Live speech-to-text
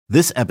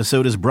This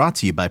episode is brought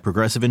to you by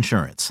Progressive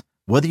Insurance.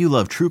 Whether you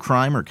love true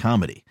crime or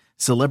comedy,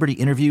 celebrity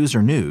interviews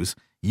or news,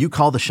 you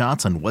call the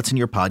shots on what's in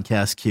your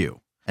podcast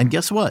queue. And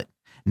guess what?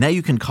 Now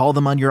you can call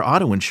them on your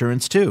auto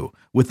insurance too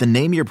with the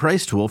Name Your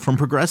Price tool from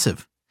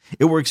Progressive.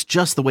 It works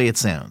just the way it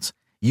sounds.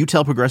 You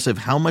tell Progressive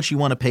how much you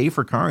want to pay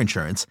for car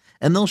insurance,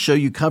 and they'll show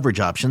you coverage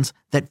options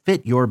that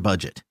fit your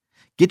budget.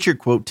 Get your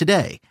quote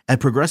today at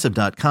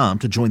Progressive.com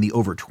to join the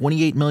over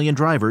 28 million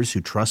drivers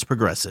who trust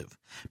Progressive.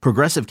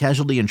 Progressive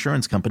Casualty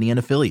Insurance Company and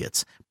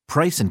Affiliates.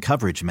 Price and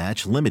coverage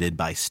match limited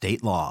by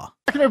state law.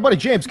 Welcome everybody,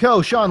 James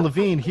Coe, Sean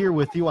Levine here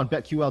with you on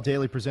BetQL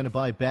Daily presented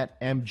by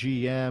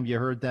BetMGM. You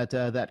heard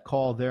that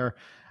call there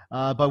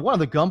by one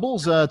of the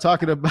Gumbles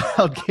talking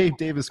about Gabe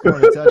Davis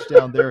scoring a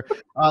touchdown there.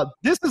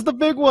 This is the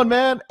big one,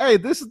 man. Hey,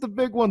 this is the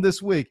big one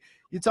this week.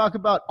 You talk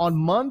about on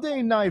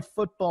Monday Night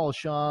Football,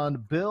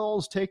 Sean,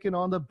 Bills taking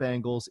on the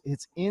Bengals.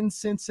 It's in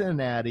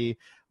Cincinnati.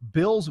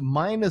 Bills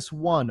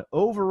 -1,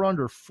 over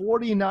under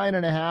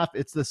 49.5.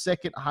 It's the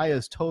second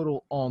highest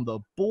total on the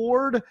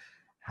board.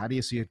 How do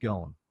you see it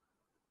going?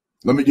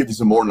 Let me give you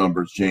some more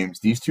numbers, James.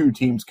 These two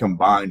teams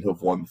combined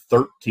have won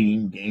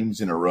 13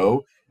 games in a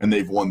row, and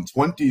they've won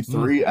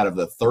 23 out of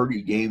the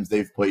 30 games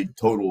they've played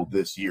total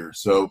this year.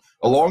 So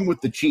along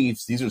with the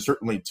Chiefs, these are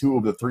certainly two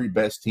of the three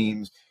best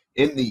teams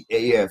in the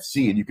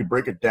AFC, and you could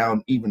break it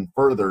down even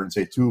further and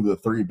say two of the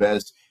three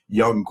best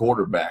young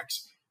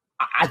quarterbacks.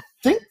 I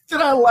think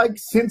that I like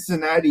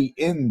Cincinnati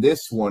in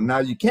this one. Now,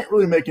 you can't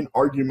really make an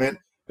argument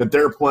that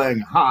they're playing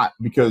hot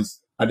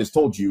because I just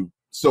told you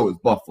so is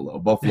Buffalo.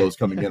 Buffalo's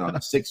coming in on a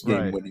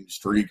 6-game winning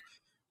streak.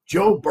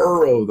 Joe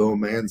Burrow, though,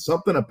 man,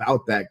 something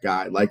about that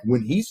guy. Like,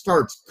 when he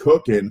starts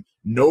cooking,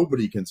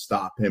 nobody can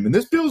stop him. And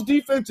this Bills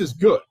defense is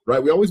good,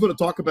 right? We always want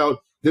to talk about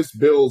this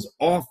Bills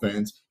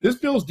offense. This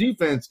Bills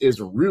defense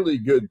is really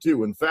good,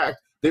 too. In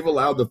fact, they've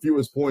allowed the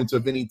fewest points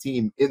of any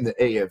team in the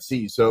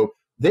AFC. So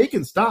they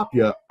can stop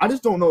you. I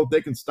just don't know if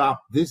they can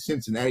stop this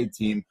Cincinnati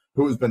team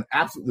who has been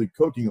absolutely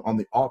cooking on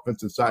the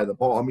offensive side of the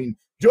ball. I mean,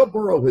 Joe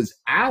Burrow has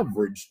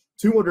averaged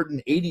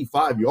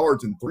 285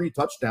 yards and 3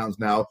 touchdowns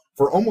now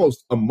for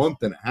almost a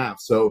month and a half.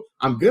 So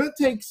I'm going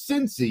to take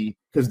Cincy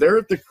because they're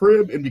at the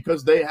crib and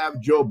because they have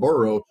Joe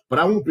Burrow, but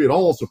I won't be at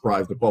all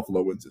surprised if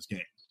Buffalo wins this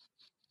game.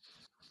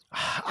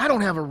 I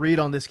don't have a read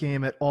on this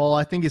game at all.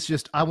 I think it's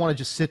just I want to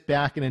just sit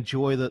back and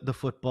enjoy the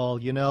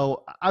football. You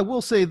know, I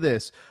will say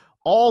this.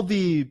 All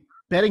the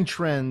betting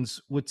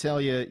trends would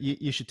tell you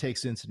you should take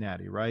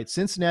Cincinnati, right?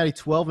 Cincinnati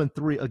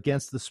 12-3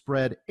 against the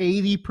spread,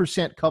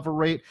 80% cover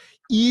rate,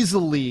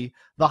 easily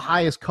the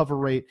highest cover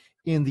rate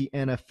in the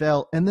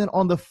NFL. And then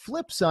on the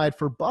flip side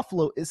for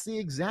Buffalo, it's the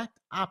exact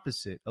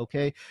opposite,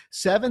 okay?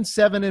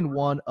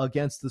 7-1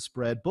 against the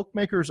spread.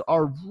 Bookmakers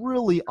are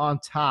really on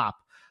top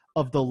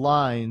of the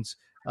lines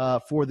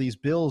for these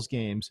Bills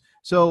games.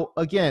 So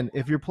again,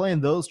 if you're playing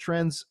those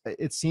trends,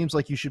 it seems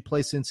like you should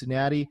play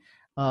Cincinnati.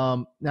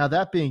 Now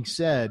that being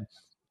said,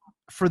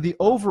 for the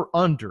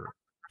over-under,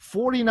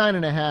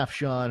 49.5,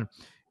 Sean,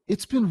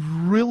 it's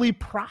been really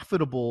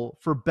profitable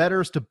for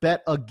bettors to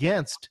bet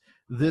against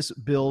this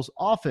Bills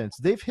offense.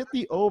 They've hit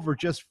the over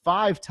just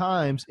 5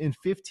 times in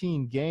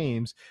 15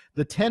 games.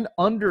 The 10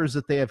 unders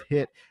that they have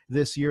hit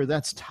this year,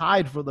 that's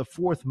tied for the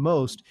 4th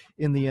most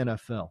in the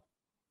NFL.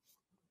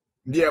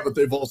 Yeah, but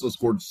they've also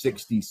scored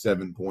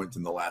 67 points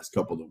in the last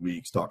couple of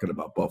weeks, talking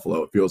about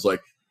Buffalo. It feels like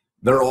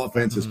their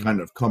offense has kind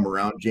of come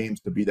around,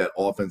 James, to be that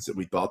offense that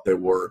we thought they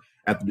were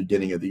at the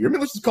beginning of the year. I mean,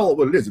 let's just call it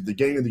what it is. At the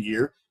beginning of the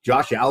year,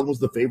 Josh Allen was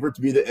the favorite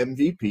to be the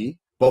MVP.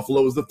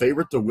 Buffalo was the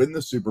favorite to win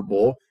the Super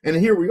Bowl. And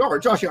here we are.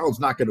 Josh Allen's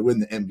not going to win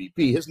the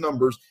MVP. His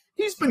numbers,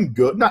 he's been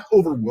good, not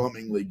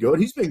overwhelmingly good.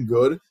 He's been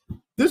good.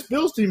 This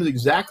Bills team is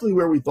exactly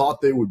where we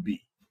thought they would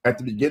be at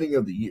the beginning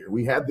of the year.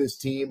 We had this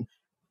team,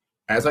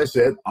 as I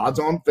said,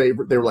 odds-on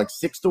favorite. They were like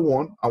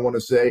 6-1, I want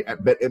to say,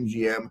 at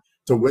BetMGM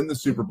to win the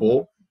Super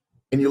Bowl.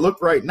 And you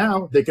look right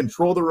now, they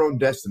control their own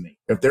destiny.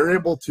 If they're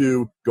able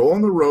to go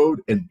on the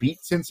road and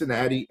beat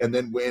Cincinnati and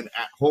then win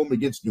at home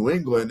against New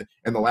England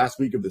in the last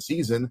week of the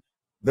season,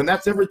 then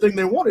that's everything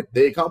they wanted.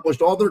 They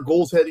accomplished all their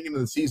goals heading into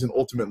the season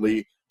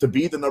ultimately to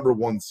be the number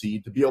 1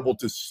 seed, to be able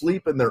to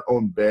sleep in their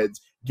own beds,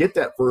 get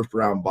that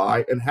first-round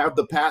bye, and have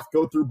the path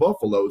go through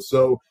Buffalo.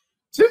 So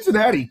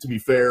Cincinnati, to be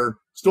fair,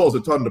 still has a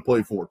ton to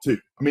play for, too.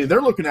 I mean,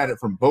 they're looking at it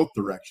from both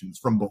directions,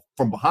 from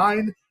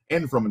behind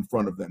and from in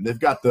front of them. They've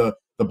got the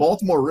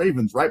Baltimore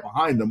Ravens right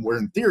behind them, where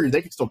in theory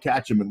they could still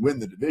catch them and win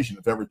the division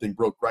if everything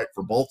broke right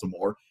for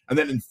Baltimore. And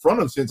then in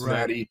front of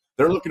Cincinnati,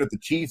 They're looking at the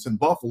Chiefs and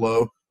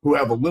Buffalo, who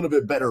have a little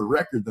bit better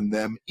record than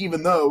them,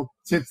 even though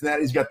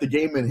Cincinnati's got the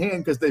game in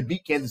hand because they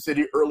beat Kansas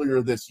City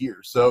earlier this year.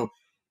 So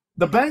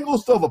the Bengals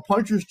still have a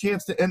puncher's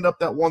chance to end up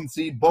that 1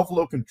 seed.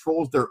 Buffalo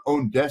controls their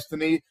own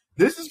destiny.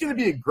 This is going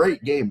to be a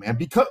great game, man,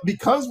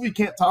 because we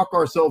can't talk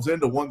ourselves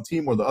into one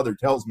team or the other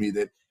tells me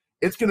that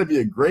it's going to be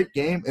a great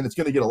game, and it's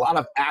going to get a lot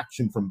of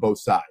action from both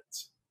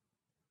sides.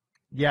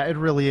 Yeah, it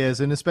really is.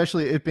 And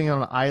especially it being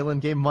on an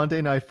island game,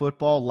 Monday Night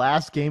Football,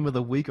 last game of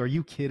the week. Are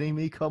you kidding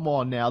me? Come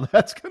on now.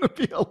 That's going to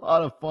be a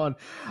lot of fun.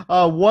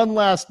 One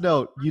last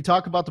note. You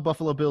talk about the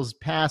Buffalo Bills'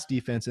 pass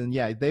defense, and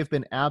yeah, they've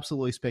been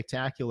absolutely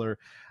spectacular.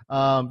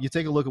 You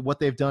take a look at what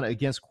they've done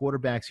against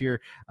quarterbacks here.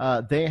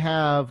 They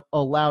have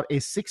allowed a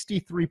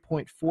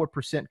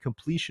 63.4%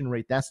 completion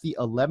rate. That's the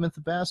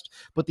 11th best,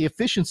 but the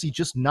efficiency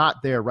just not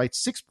there, right?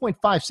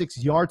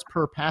 6.56 yards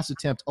per pass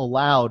attempt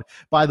allowed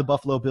by the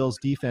Buffalo Bills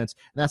defense.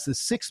 And that's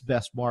the sixth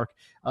best mark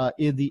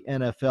in the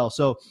NFL.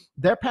 So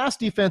their pass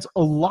defense,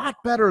 a lot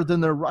better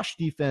than their rush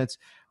defense.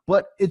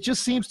 But it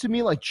just seems to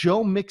me like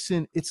Joe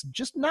Mixon, it's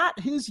just not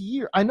his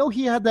year. I know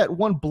he had that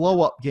one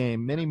blow-up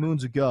game many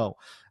moons ago.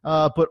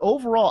 But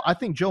overall, I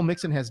think Joe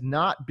Mixon has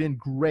not been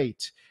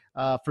great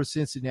for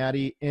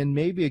Cincinnati. And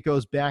maybe it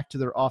goes back to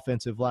their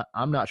offensive line.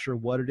 I'm not sure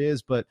what it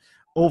is. But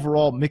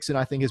overall, Mixon,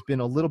 I think, has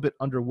been a little bit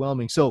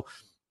underwhelming. So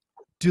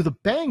do the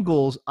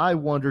Bengals, I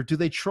wonder, do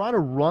they try to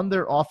run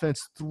their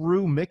offense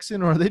through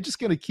Mixon, or are they just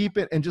going to keep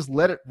it and just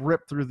let it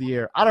rip through the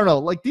air? I don't know.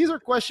 Like, these are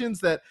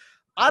questions that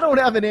I don't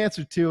have an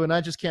answer to, and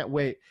I just can't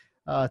wait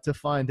to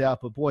find out.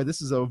 But, boy,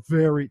 this is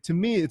to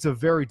me, it's a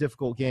very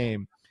difficult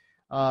game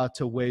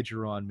to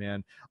wager on,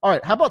 man. All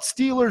right, how about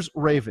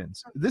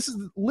Steelers-Ravens? This is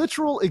the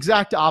literal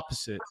exact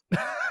opposite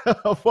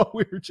of what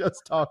we were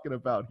just talking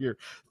about here.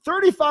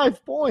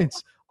 35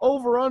 points.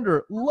 Over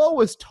under,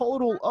 lowest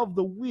total of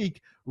the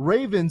week.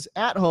 Ravens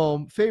at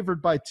home,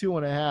 favored by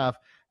 2.5.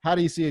 How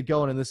do you see it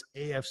going in this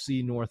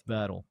AFC North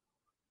battle?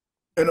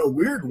 In a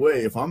weird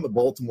way, if I'm the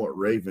Baltimore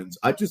Ravens,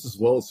 I just as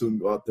well assume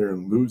go out there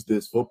and lose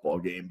this football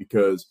game,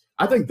 because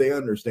I think they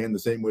understand the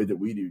same way that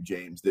we do,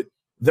 James, that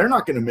they're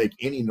not going to make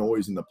any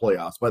noise in the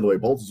playoffs. By the way,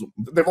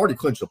 they've already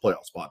clinched a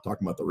playoff spot,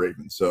 talking about the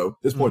Ravens. So at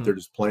this point, they're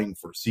just playing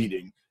for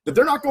seeding. That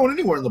they're not going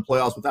anywhere in the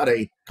playoffs without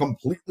a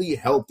completely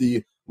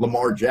healthy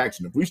Lamar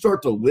Jackson. If we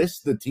start to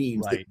list the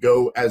teams that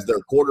go as their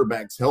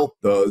quarterback's health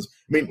does,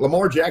 I mean,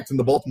 Lamar Jackson,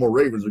 the Baltimore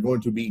Ravens, are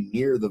going to be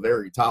near the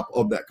very top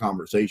of that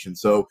conversation.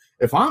 So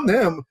if I'm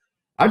them,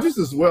 I just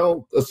as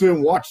well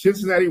assume watch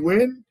Cincinnati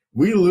win.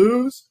 We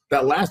lose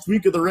that last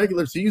week of the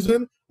regular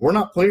season. We're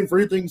not playing for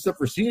anything except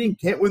for seeding.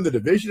 Can't win the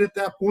division at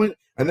that point.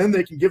 And then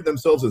they can give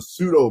themselves a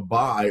pseudo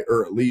bye,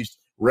 or at least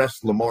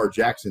rest Lamar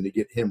Jackson to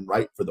get him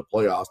right for the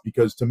playoffs.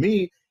 Because to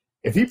me,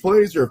 if he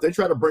plays, or if they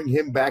try to bring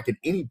him back at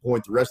any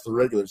point the rest of the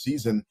regular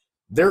season,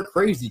 they're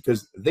crazy,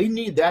 because they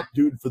need that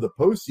dude for the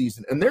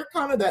postseason. And they're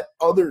kind of that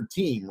other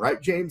team, right,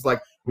 James?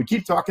 Like, we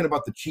keep talking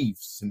about the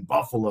Chiefs and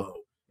Buffalo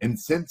and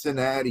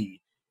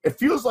Cincinnati. It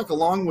feels like,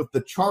 along with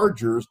the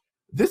Chargers,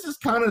 this is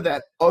kind of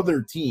that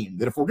other team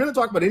that if we're going to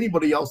talk about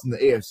anybody else in the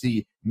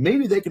AFC,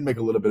 maybe they can make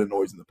a little bit of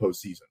noise in the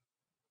postseason.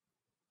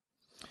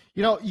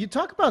 You know, you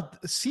talk about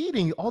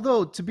seeding,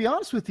 although, to be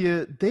honest with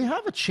you, they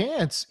have a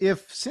chance.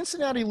 If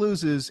Cincinnati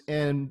loses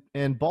and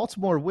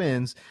Baltimore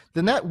wins,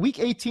 then that Week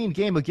 18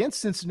 game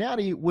against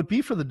Cincinnati would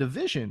be for the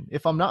division,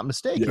 if I'm not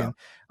mistaken.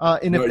 Yeah.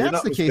 And if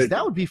that's the case,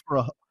 that would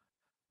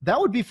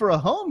be for a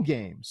home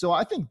game. So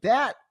I think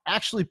that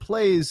actually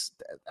plays.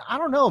 I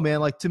don't know, man.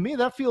 Like, to me,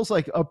 that feels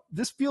like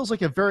this feels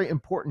like a very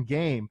important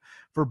game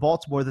for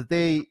Baltimore that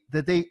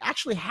they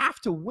actually have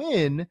to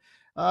win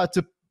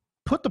to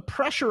put the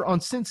pressure on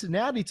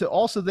Cincinnati to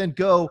also then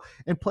go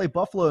and play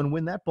Buffalo and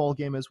win that ball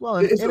game as well.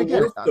 And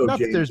again,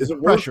 there's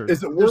pressure.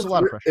 There's a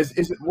lot of pressure.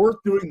 Is it worth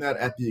doing that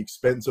at the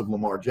expense of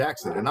Lamar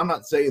Jackson? And I'm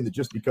not saying that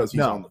just because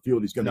he's on the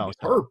field, he's going to get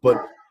hurt.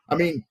 But, I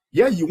mean,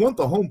 yeah, you want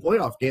the home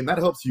playoff game. That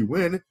helps you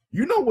win.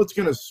 You know what's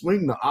going to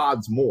swing the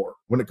odds more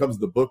when it comes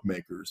to the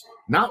bookmakers.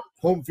 Not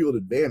home field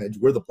advantage,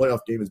 where the playoff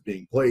game is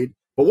being played,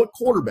 but what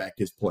quarterback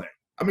is playing.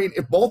 I mean,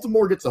 if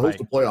Baltimore gets to host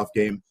a playoff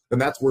game, then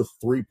that's worth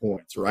 3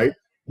 points, right?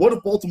 What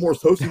if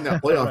Baltimore's hosting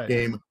that playoff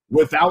game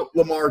without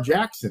Lamar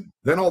Jackson?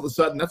 Then all of a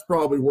sudden, that's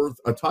probably worth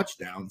a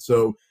touchdown.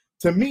 So,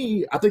 to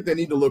me, I think they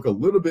need to look a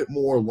little bit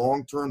more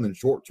long-term than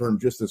short-term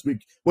just this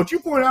week. What you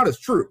point out is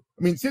true.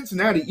 I mean,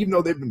 Cincinnati, even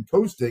though they've been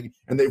coasting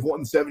and they've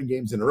won 7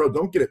 games in a row,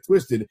 don't get it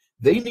twisted.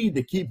 They need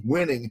to keep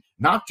winning,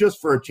 not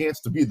just for a chance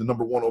to be the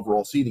number 1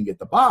 overall seed and get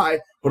the bye,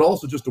 but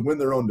also just to win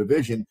their own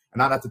division and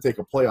not have to take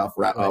a playoff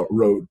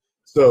road.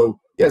 So,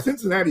 yeah,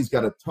 Cincinnati's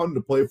got a ton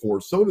to play for.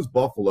 So does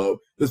Buffalo.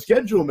 The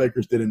schedule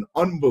makers did an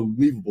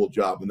unbelievable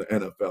job in the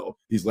NFL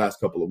these last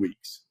couple of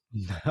weeks.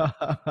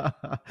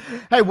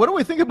 Hey, what do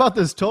we think about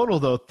this total,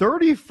 though?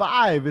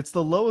 35. It's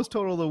the lowest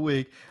total of the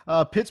week.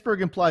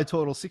 Pittsburgh implied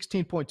total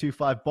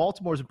 16.25.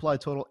 Baltimore's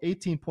implied total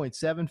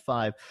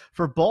 18.75.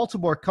 For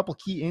Baltimore, a couple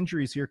key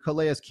injuries here.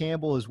 Calais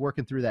Campbell is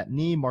working through that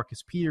knee.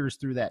 Marcus Peters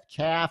through that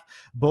calf.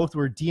 Both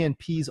were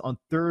DNPs on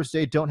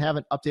Thursday. Don't have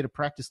an updated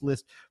practice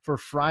list for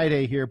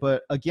Friday here.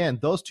 But again,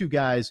 those two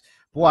guys,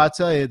 boy, I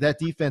tell you, that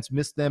defense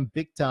missed them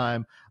big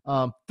time.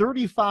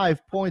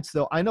 35 points,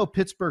 though. I know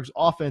Pittsburgh's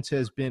offense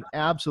has been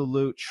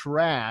absolute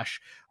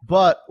trash,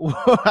 but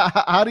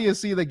how do you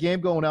see the game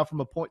going out from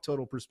a point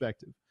total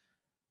perspective?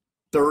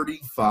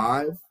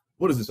 35?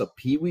 What is this, a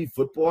peewee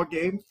football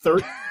game?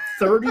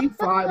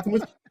 35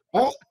 points?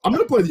 I'm going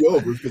to play the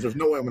overs because there's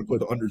no way I'm going to play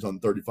the unders on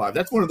 35.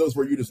 That's one of those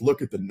where you just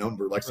look at the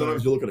number. Like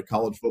sometimes you look at a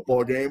college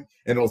football game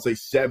and it'll say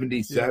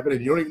 77,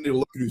 and you don't even need to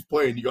look at who's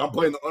playing. You go, I'm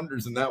playing the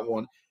unders in that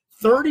one.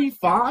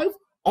 35?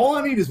 All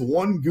I need is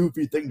one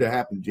goofy thing to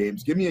happen,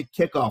 James. Give me a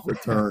kickoff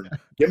return.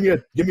 give me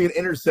an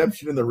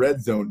interception in the red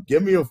zone.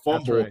 Give me a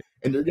fumble,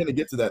 and you're going to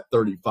get to that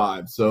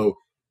 35. So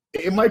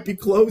it might be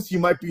close. You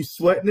might be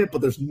sweating it,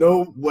 but there's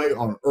no way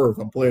on earth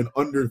I'm playing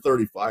under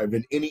 35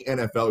 in any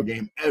NFL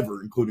game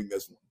ever, including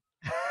this one.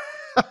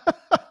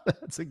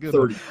 That's a good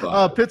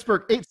one.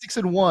 Pittsburgh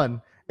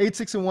 8-6-1.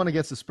 8-6-1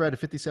 against the spread, a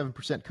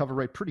 57% cover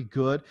rate, pretty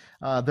good.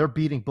 They're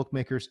beating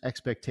bookmakers'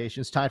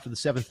 expectations, tied for the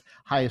 7th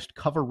highest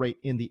cover rate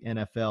in the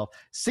NFL.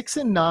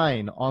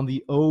 6-9 on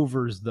the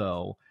overs,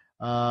 though.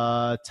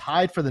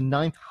 Tied for the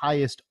 9th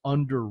highest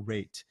under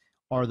rate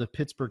are the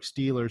Pittsburgh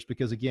Steelers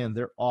because, again,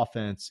 their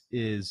offense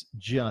is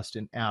just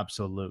an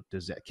absolute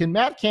disaster. Can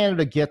Matt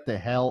Canada get the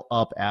hell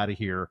up out of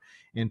here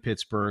in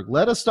Pittsburgh?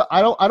 Let us.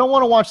 I don't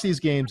want to watch these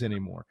games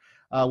anymore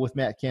with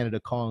Matt Canada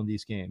calling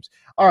these games.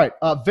 All right,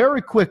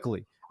 very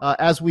quickly.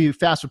 As we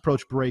fast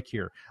approach break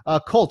here.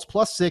 Colts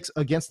 +6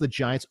 against the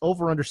Giants.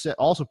 Over-under set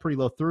also pretty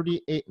low,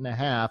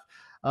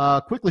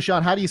 38.5. Quickly,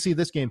 Sean, how do you see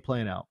this game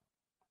playing out?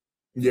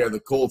 Yeah, the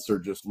Colts are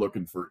just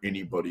looking for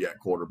anybody at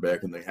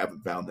quarterback, and they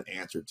haven't found the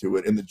answer to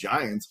it. And the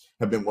Giants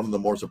have been one of the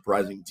more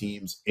surprising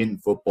teams in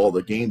football.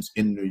 The game's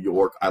in New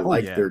York. I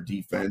like their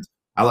defense.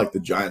 I like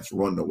the Giants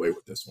running away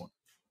with this one.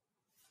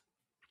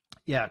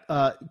 Yeah,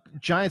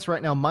 Giants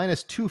right now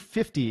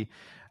 -250.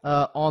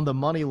 On the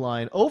money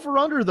line. Over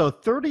under, though,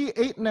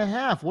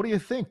 38.5. What do you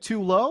think? Too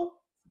low?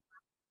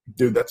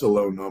 Dude, that's a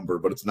low number,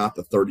 but it's not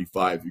the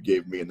 35 you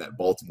gave me in that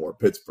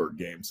Baltimore-Pittsburgh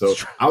game. So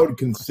I would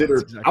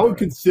consider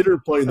consider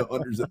playing the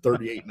unders at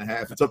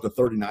 38.5. It's up to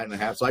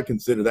 39.5, so I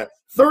consider that.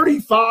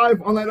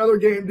 35 on that other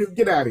game, dude,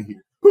 get out of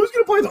here. Who's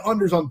going to play the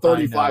unders on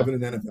 35 in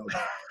an NFL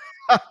game?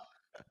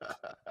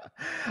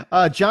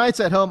 Giants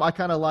at home, I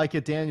kind of like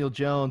it. Daniel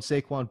Jones,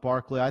 Saquon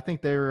Barkley. I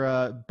think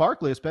they're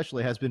Barkley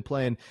especially has been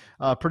playing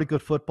pretty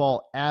good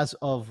football as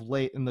of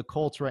late. In the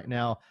Colts right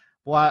now,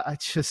 well,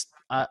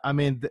 I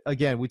mean,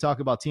 again, we talk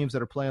about teams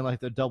that are playing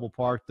like they're double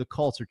parked. The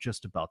Colts are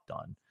just about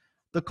done.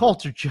 The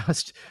Colts are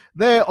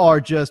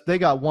they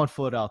got one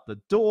foot out the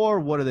door.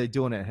 What are they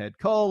doing at head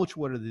coach?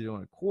 What are they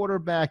doing at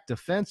quarterback?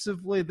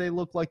 Defensively, they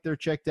look like they're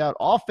checked out.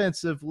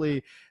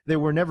 Offensively, they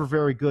were never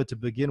very good to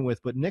begin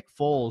with. But Nick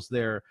Foles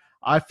there,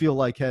 I feel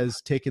like,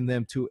 has taken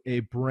them to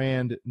a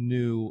brand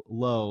new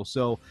low.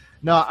 So,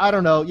 no, I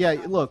don't know. Yeah,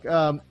 look,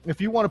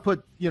 if you want to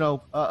put,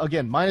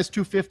 again,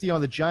 -250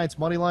 on the Giants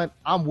money line,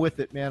 I'm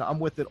with it, man. I'm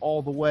with it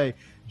all the way.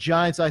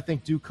 Giants, I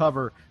think, do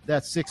cover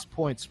that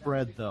 6-point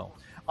spread, though.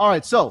 All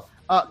right, so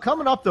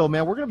coming up, though,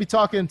 man, we're going to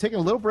be taking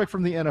a little break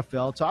from the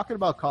NFL, talking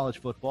about college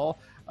football.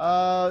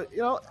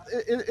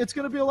 It's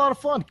going to be a lot of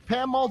fun.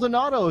 Pam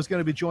Maldonado is going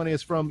to be joining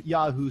us from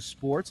Yahoo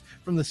Sports,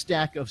 from the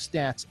Stack of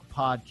Stats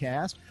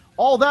podcast.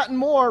 All that and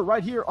more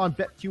right here on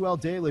BetQL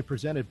Daily,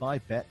 presented by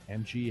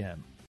BetMGM.